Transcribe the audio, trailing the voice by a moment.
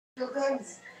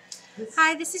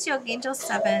Hi, this is Yoga Angel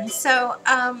 7. So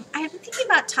I had been thinking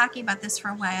about talking about this for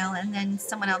a while, and then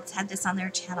someone else had this on their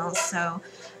channel, so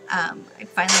I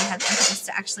finally had the impetus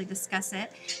to actually discuss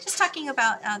it. Just talking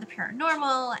about the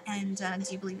paranormal, and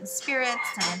do you believe in spirits,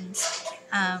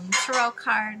 and tarot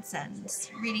cards, and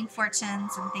reading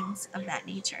fortunes, and things of that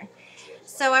nature.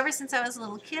 So ever since I was a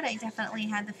little kid, I definitely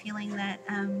had the feeling that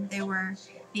there were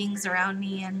beings around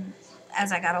me, and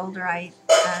as I got older, I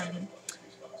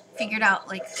figured out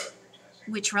like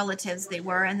which relatives they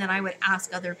were, and then I would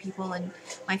ask other people in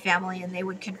my family, and they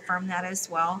would confirm that as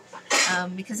well.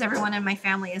 Because everyone in my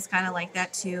family is kind of like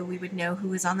that too. We would know who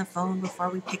was on the phone before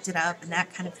we picked it up, and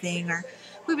that kind of thing, or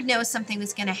we would know something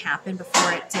was going to happen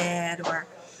before it did, or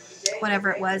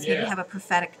whatever it was. Maybe have a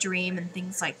prophetic dream and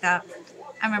things like that.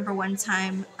 I remember one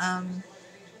time I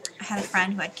had a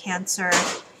friend who had cancer,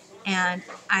 and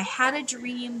I had a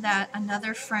dream that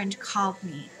another friend called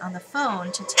me on the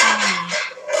phone to tell me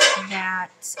that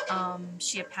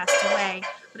she had passed away.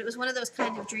 But it was one of those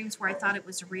kind of dreams where I thought it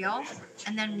was real.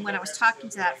 And then when I was talking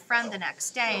to that friend the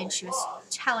next day, and she was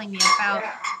telling me about,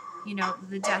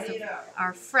 the death of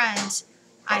our friend,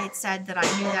 I had said that I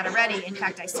knew that already. In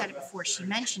fact, I said it before she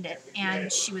mentioned it,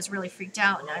 and she was really freaked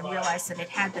out, and I realized that it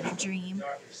had been a dream.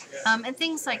 And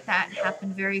things like that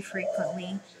happen very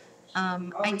frequently.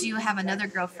 I do have another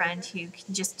girlfriend who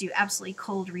can just do absolutely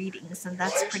cold readings, and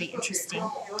that's pretty interesting.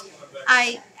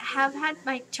 I have had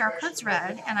my tarot cards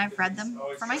read, and I've read them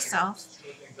for myself,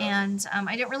 and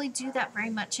I don't really do that very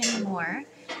much anymore.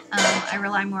 I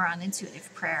rely more on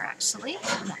intuitive prayer, actually,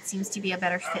 and that seems to be a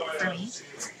better fit for me.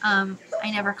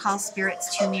 I never call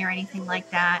spirits to me or anything like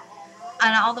that,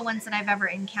 and all the ones that I've ever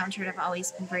encountered have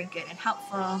always been very good and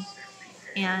helpful,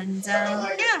 and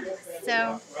yeah,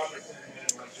 so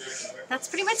that's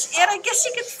pretty much it, I guess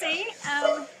you could say.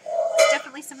 It's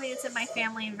definitely something that's in my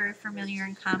family and very familiar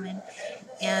and common.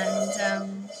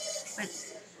 And, but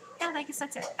yeah, I guess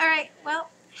that's it. All right. Well,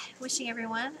 wishing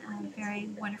everyone a very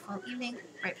wonderful evening.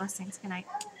 Bright blessings. Good night.